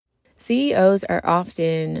CEOs are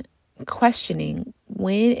often questioning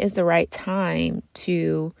when is the right time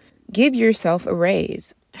to give yourself a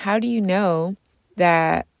raise. How do you know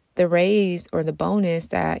that the raise or the bonus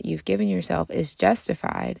that you've given yourself is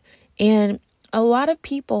justified? And a lot of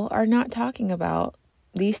people are not talking about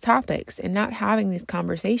these topics and not having these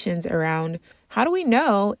conversations around how do we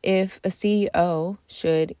know if a CEO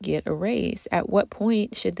should get a raise? At what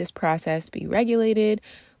point should this process be regulated?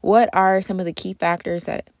 What are some of the key factors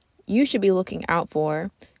that you should be looking out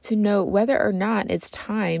for to know whether or not it's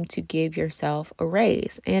time to give yourself a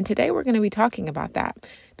raise? And today we're going to be talking about that,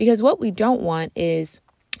 because what we don't want is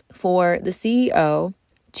for the CEO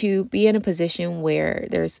to be in a position where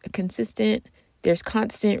there's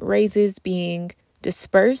constant raises being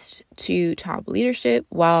dispersed to top leadership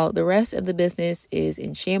while the rest of the business is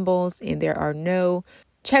in shambles and there are no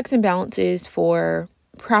checks and balances for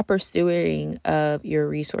proper stewarding of your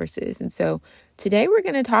resources. And so today we're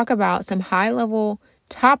going to talk about some high-level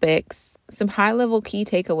topics, some high-level key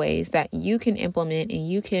takeaways that you can implement and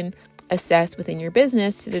you can assess within your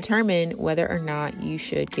business to determine whether or not you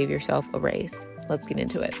should give yourself a raise. Let's get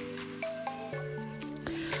into it.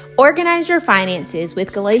 Organize your finances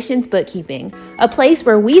with Galatians Bookkeeping, a place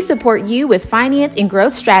where we support you with finance and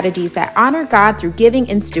growth strategies that honor God through giving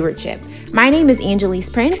and stewardship. My name is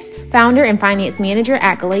Angelise Prince, founder and finance manager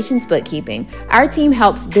at Galatians Bookkeeping. Our team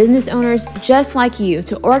helps business owners just like you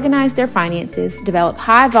to organize their finances, develop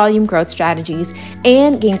high-volume growth strategies,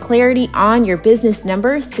 and gain clarity on your business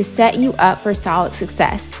numbers to set you up for solid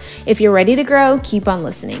success. If you're ready to grow, keep on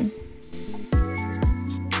listening.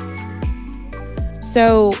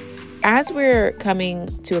 So as we're coming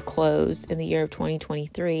to a close in the year of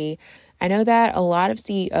 2023, I know that a lot of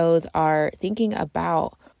CEOs are thinking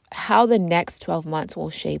about how the next 12 months will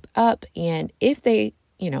shape up, and if they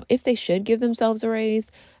should give themselves a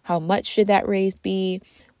raise, how much should that raise be?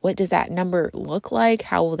 What does that number look like?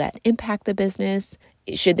 How will that impact the business?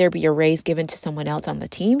 Should there be a raise given to someone else on the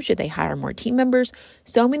team? Should they hire more team members?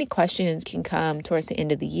 So many questions can come towards the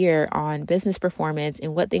end of the year on business performance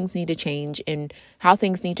and what things need to change and how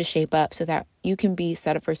things need to shape up so that you can be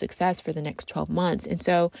set up for success for the next 12 months. And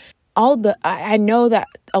so I know that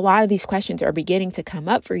a lot of these questions are beginning to come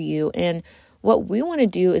up for you. And what we want to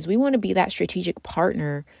do is we want to be that strategic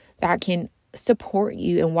partner that can support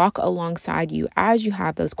you and walk alongside you as you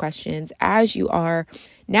have those questions, as you are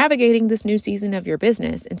navigating this new season of your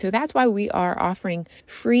business. And so that's why we are offering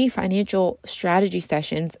free financial strategy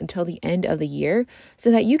sessions until the end of the year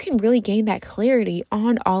so that you can really gain that clarity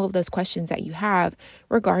on all of those questions that you have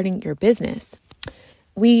regarding your business.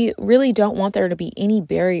 We really don't want there to be any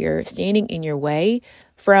barrier standing in your way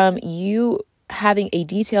from you having a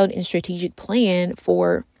detailed and strategic plan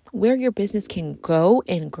for where your business can go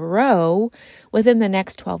and grow within the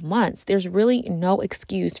next 12 months. There's really no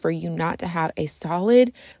excuse for you not to have a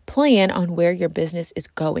solid plan on where your business is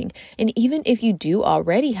going. And even if you do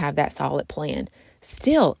already have that solid plan,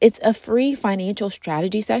 still, it's a free financial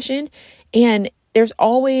strategy session. And there's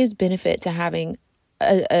always benefit to having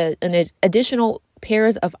an additional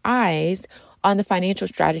pairs of eyes on the financial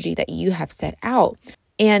strategy that you have set out.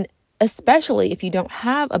 And especially if you don't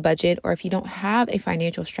have a budget or if you don't have a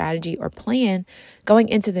financial strategy or plan going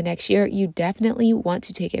into the next year, you definitely want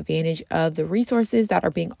to take advantage of the resources that are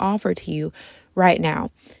being offered to you right now.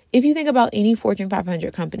 If you think about any Fortune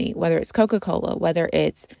 500 company, whether it's Coca-Cola, whether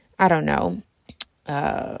it's,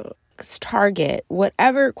 Target,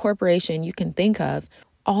 whatever corporation you can think of,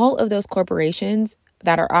 all of those corporations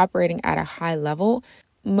that are operating at a high level,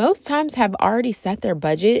 most times have already set their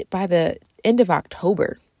budget by the end of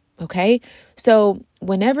October. Okay. So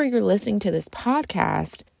whenever you're listening to this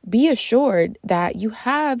podcast, be assured that you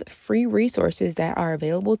have free resources that are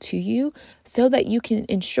available to you so that you can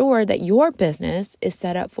ensure that your business is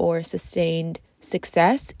set up for sustained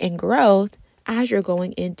success and growth as you're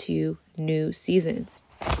going into new seasons.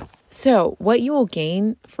 So what you will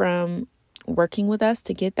gain from working with us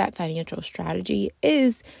to get that financial strategy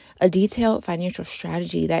is a detailed financial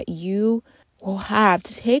strategy that you will have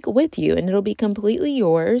to take with you, and it'll be completely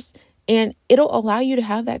yours, and it'll allow you to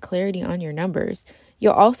have that clarity on your numbers.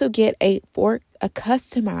 You'll also get a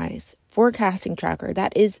customized forecasting tracker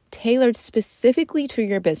that is tailored specifically to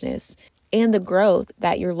your business and the growth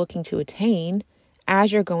that you're looking to attain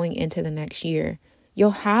as you're going into the next year.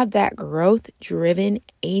 You'll have that growth-driven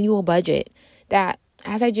annual budget that,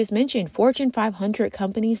 as I just mentioned, Fortune 500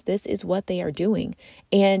 companies, this is what they are doing.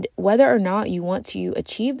 And whether or not you want to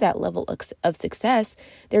achieve that level of success,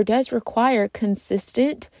 there does require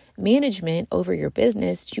consistent management over your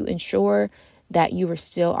business to ensure that you are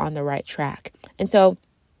still on the right track. And so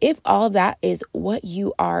if all of that is what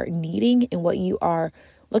you are needing and what you are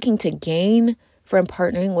looking to gain from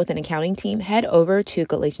partnering with an accounting team, head over to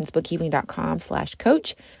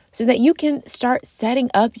galatiansbookkeeping.com/coach so that you can start setting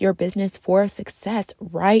up your business for success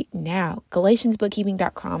right now.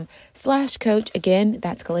 galatiansbookkeeping.com/coach. Again,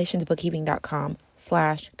 that's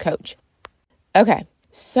galatiansbookkeeping.com/coach. Okay,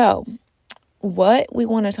 so what we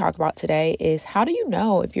want to talk about today is, how do you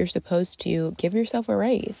know if you're supposed to give yourself a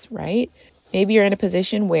raise, right? Maybe you're in a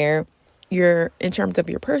position where in terms of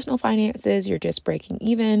your personal finances, you're just breaking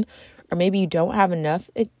even, or maybe you don't have enough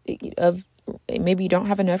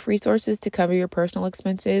resources to cover your personal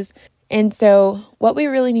expenses. And so what we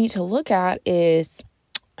really need to look at is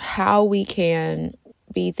how we can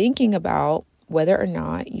be thinking about whether or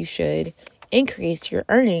not you should increase your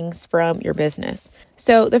earnings from your business.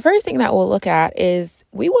 So the first thing that we'll look at is,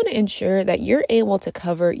 we want to ensure that you're able to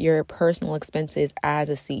cover your personal expenses as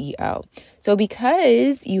a CEO. So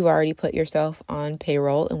because you've already put yourself on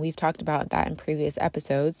payroll, and we've talked about that in previous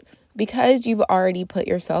episodes, because you've already put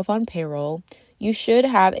yourself on payroll, you should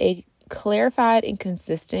have a clarified and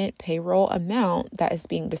consistent payroll amount that is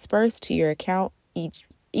being dispersed to your account each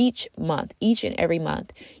and every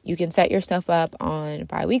month. You can set yourself up on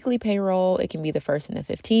biweekly payroll. It can be the 1st and the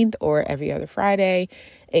 15th, or every other Friday.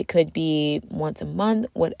 It could be once a month.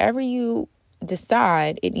 Whatever you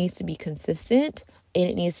decide, it needs to be consistent, and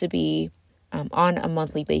it needs to be on a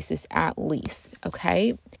monthly basis at least,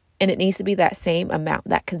 okay? And it needs to be that same amount,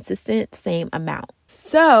 that consistent same amount.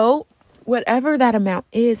 So whatever that amount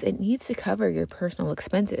is, it needs to cover your personal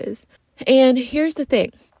expenses. And here's the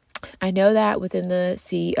thing. I know that within the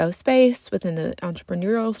CEO space, within the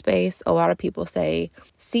entrepreneurial space, a lot of people say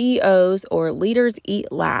CEOs or leaders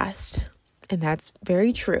eat last. And that's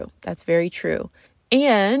very true. That's very true.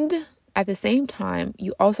 And at the same time,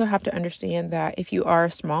 you also have to understand that if you are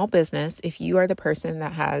a small business, if you are the person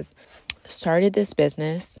that has started this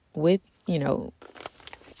business with,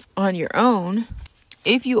 on your own,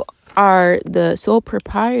 if you are the sole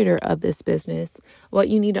proprietor of this business, what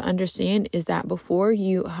you need to understand is that before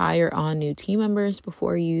you hire on new team members,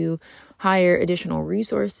 before you hire additional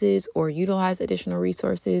resources or utilize additional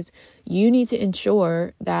resources, you need to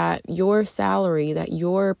ensure that your salary, that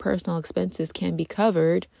your personal expenses can be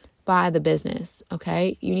covered by the business,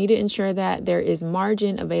 okay? You need to ensure that there is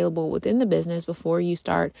margin available within the business before you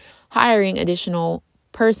start hiring additional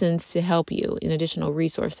persons to help you in additional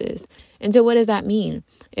resources. And so what does that mean?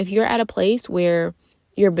 If you're at a place where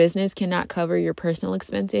your business cannot cover your personal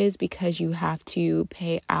expenses because you have to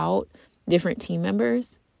pay out different team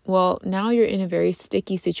members, well, now you're in a very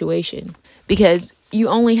sticky situation because you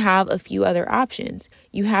only have a few other options.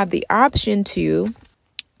 You have the option to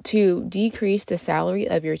decrease the salary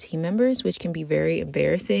of your team members, which can be very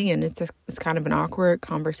embarrassing, and it's kind of an awkward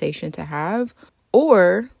conversation to have.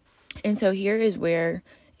 And so here is where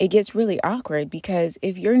it gets really awkward, because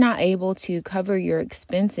if you're not able to cover your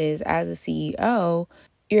expenses as a CEO,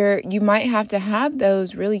 you might have to have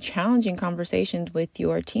those really challenging conversations with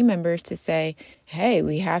your team members to say, hey,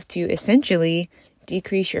 we have to essentially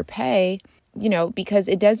decrease your pay, because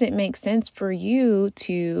it doesn't make sense for you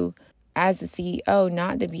to, as a CEO,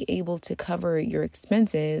 not to be able to cover your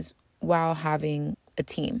expenses while having a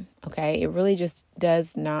team. Okay. It really just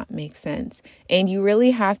does not make sense. And you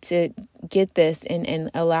really have to get this and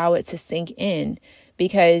allow it to sink in,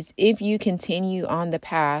 because if you continue on the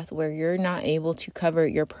path where you're not able to cover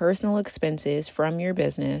your personal expenses from your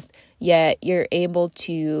business, yet you're able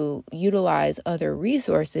to utilize other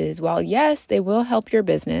resources, while yes, they will help your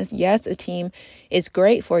business. Yes, a team is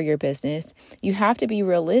great for your business. You have to be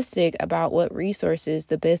realistic about what resources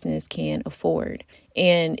the business can afford.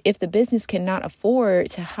 And if the business cannot afford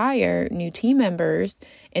to hire new team members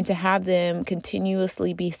and to have them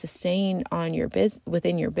continuously be sustained on your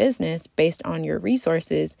within your business based on your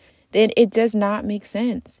resources, then it does not make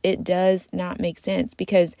sense. It does not make sense,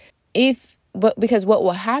 because what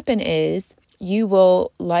will happen is you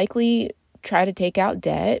will likely try to take out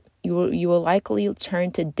debt. You will likely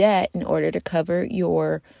turn to debt in order to cover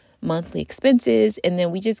your monthly expenses. And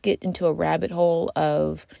then we just get into a rabbit hole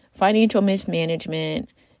of financial mismanagement,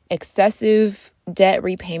 excessive debt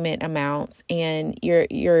repayment amounts, and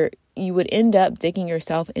you would end up digging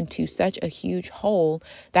yourself into such a huge hole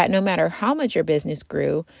that no matter how much your business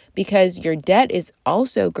grew, because your debt is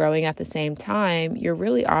also growing at the same time, you're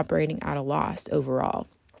really operating at a loss overall.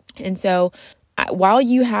 And so while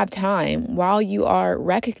you have time, while you are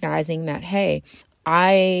recognizing that, hey,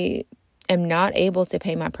 I am not able to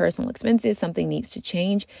pay my personal expenses, something needs to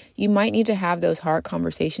change, you might need to have those hard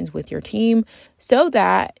conversations with your team so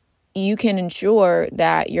that you can ensure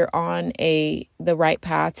that you're on the right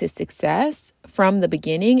path to success from the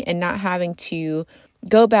beginning, and not having to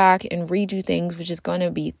go back and redo things, which is going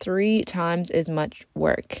to be 3 times as much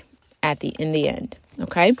work in the end.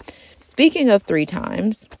 Okay. Speaking of 3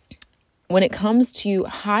 times, when it comes to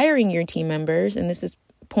hiring your team members, and this is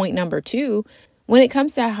point number 2, when it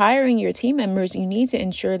comes to hiring your team members, you need to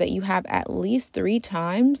ensure that you have at least 3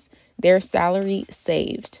 times their salary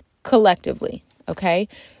saved collectively. Okay.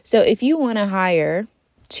 So if you want to hire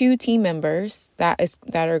 2 team members that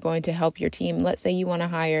are going to help your team, let's say you want to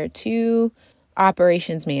hire 2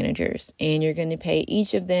 operations managers and you're going to pay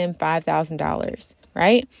each of them $5,000,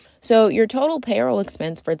 right? So your total payroll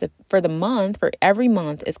expense for every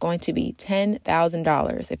month is going to be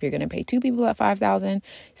 $10,000. If you're going to pay 2 people at $5,000,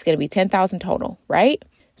 it's going to be $10,000 total, right?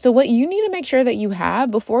 So what you need to make sure that you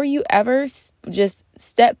have before you ever just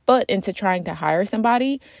step foot into trying to hire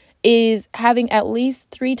somebody is having at least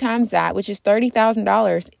 3 times that, which is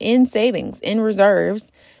 $30,000 in savings, in reserves,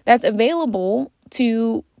 that's available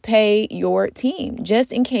to pay your team,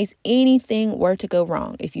 just in case anything were to go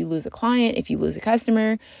wrong. If you lose a client, if you lose a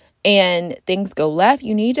customer, and things go left,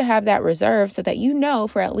 you need to have that reserve so that you know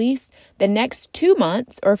for at least the next 2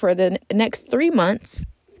 months or for the next 3 months,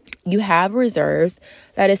 you have reserves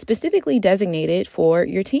that is specifically designated for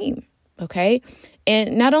your team. Okay.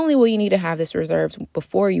 And not only will you need to have this reserves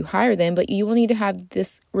before you hire them, but you will need to have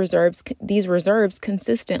these reserves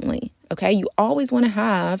consistently. Okay. You always want to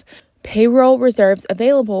have payroll reserves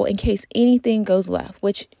available in case anything goes left,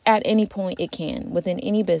 which at any point it can within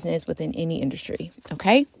any business, within any industry.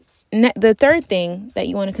 Okay. The third thing that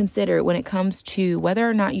you want to consider when it comes to whether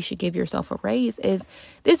or not you should give yourself a raise is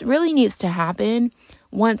this really needs to happen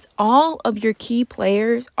once all of your key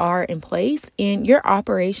players are in place and your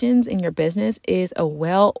operations and your business is a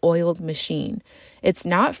well-oiled machine. It's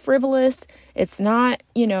not frivolous. It's not,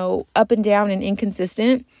 up and down and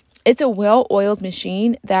inconsistent. It's a well-oiled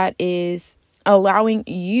machine that is allowing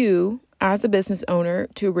you as a business owner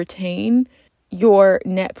to retain your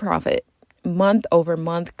net profit month over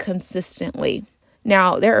month consistently.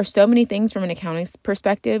 Now, there are so many things from an accounting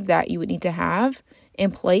perspective that you would need to have in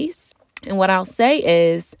place. And what I'll say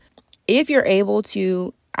is, if you're able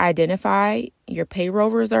to identify your payroll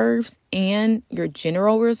reserves and your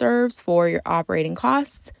general reserves for your operating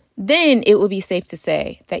costs, then it would be safe to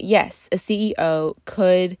say that yes, a CEO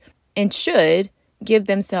could and should give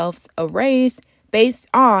themselves a raise based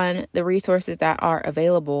on the resources that are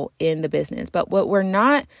available in the business. But what we're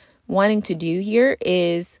not wanting to do here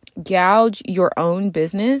is gouge your own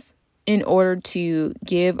business in order to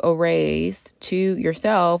give a raise to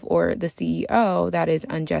yourself or the CEO that is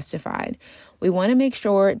unjustified. We want to make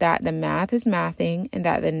sure that the math is mathing and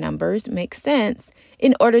that the numbers make sense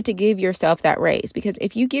in order to give yourself that raise. Because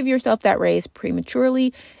if you give yourself that raise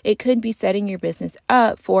prematurely, it could be setting your business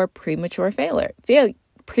up for premature failure. In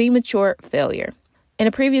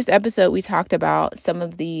a previous episode, we talked about some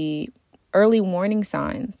of the early warning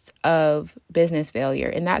signs of business failure,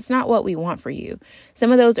 and that's not what we want for you. Some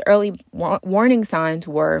of those early warning signs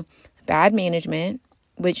were bad management,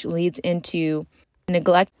 which leads into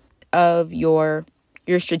neglect of your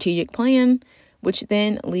strategic plan, which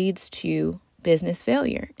then leads to business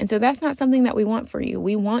failure. And so that's not something that we want for you.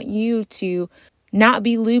 We want you to not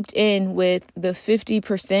be looped in with the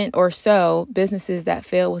 50% or so businesses that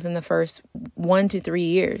fail within the first 1 to 3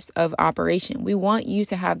 years of operation. We want you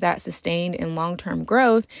to have that sustained and long-term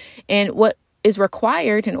growth. And what is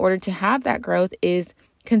required in order to have that growth is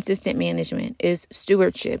consistent management, is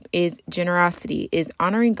stewardship, is generosity, is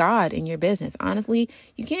honoring God in your business. Honestly,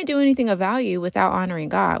 you can't do anything of value without honoring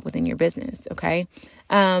God within your business, okay?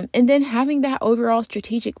 And then having that overall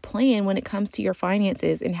strategic plan when it comes to your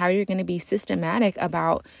finances and how you're going to be systematic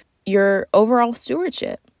about your overall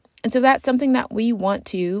stewardship. And so that's something that we want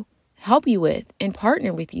to help you with and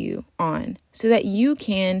partner with you on so that you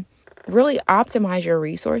can really optimize your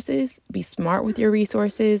resources, be smart with your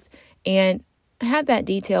resources, and have that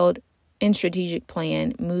detailed and strategic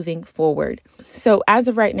plan moving forward. So as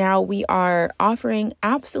of right now, we are offering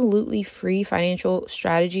absolutely free financial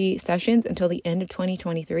strategy sessions until the end of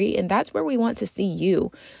 2023. And that's where we want to see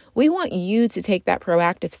you. We want you to take that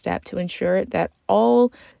proactive step to ensure that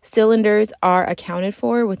all cylinders are accounted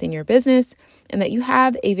for within your business and that you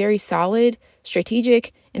have a very solid,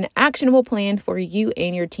 strategic, and actionable plan for you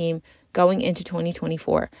and your team going into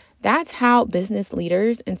 2024. That's how business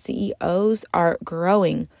leaders and CEOs are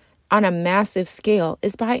growing on a massive scale,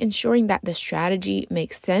 is by ensuring that the strategy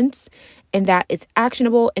makes sense and that it's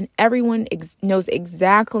actionable and everyone knows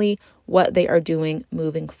exactly what they are doing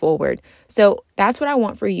moving forward. So that's what I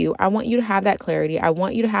want for you. I want you to have that clarity. I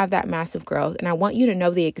want you to have that massive growth, and I want you to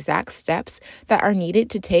know the exact steps that are needed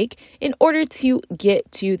to take in order to get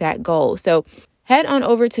to that goal. So head on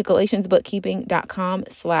over to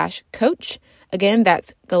galatiansbookkeeping.com/coach. Again,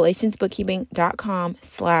 that's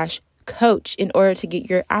galatiansbookkeeping.com/coach in order to get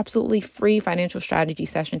your absolutely free financial strategy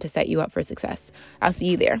session to set you up for success. I'll see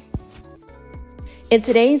you there. If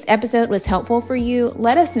today's episode was helpful for you,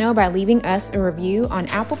 let us know by leaving us a review on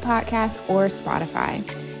Apple Podcasts or Spotify.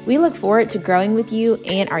 We look forward to growing with you,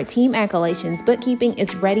 and our team at Galatians Bookkeeping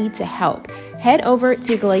is ready to help. Head over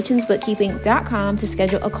to galatiansbookkeeping.com to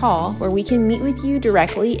schedule a call where we can meet with you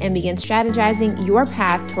directly and begin strategizing your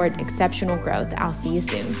path toward exceptional growth. I'll see you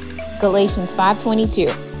soon. Galatians 5:22.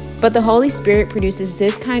 But the Holy Spirit produces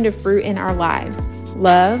this kind of fruit in our lives: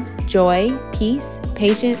 love, joy, peace,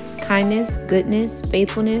 patience, kindness, goodness,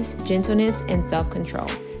 faithfulness, gentleness, and self-control.